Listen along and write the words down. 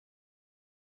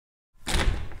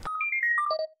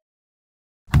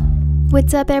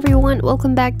What's up everyone,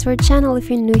 welcome back to our channel. If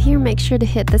you're new here, make sure to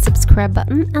hit the subscribe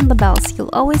button and the bell so you'll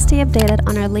always stay updated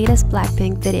on our latest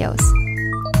Blackpink videos.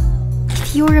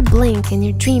 If you're a Blink and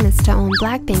your dream is to own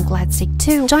Blackpink Lightstick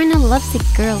 2, join the Lovesick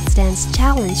Girls Dance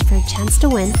Challenge for a chance to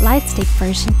win Lightstick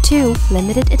version 2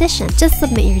 limited edition. Just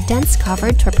submit your dance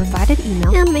cover to a provided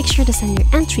email and make sure to send your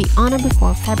entry on or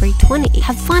before February 28th.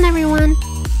 Have fun everyone!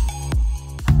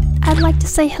 I'd like to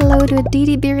say hello to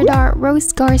Aditi Biradar,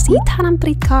 Rose Garci, Tanam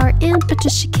Pritkar, and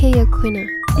Patricia Kea Quina.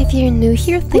 If you're new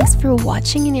here, thanks for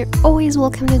watching and you're always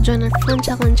welcome to join our fun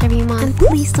challenge every month. And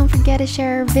please don't forget to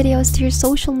share our videos to your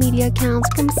social media accounts.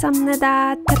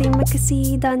 Kamsamnida, terima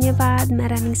kasih, dhanyavad,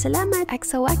 maraming salamat,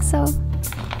 XOXO.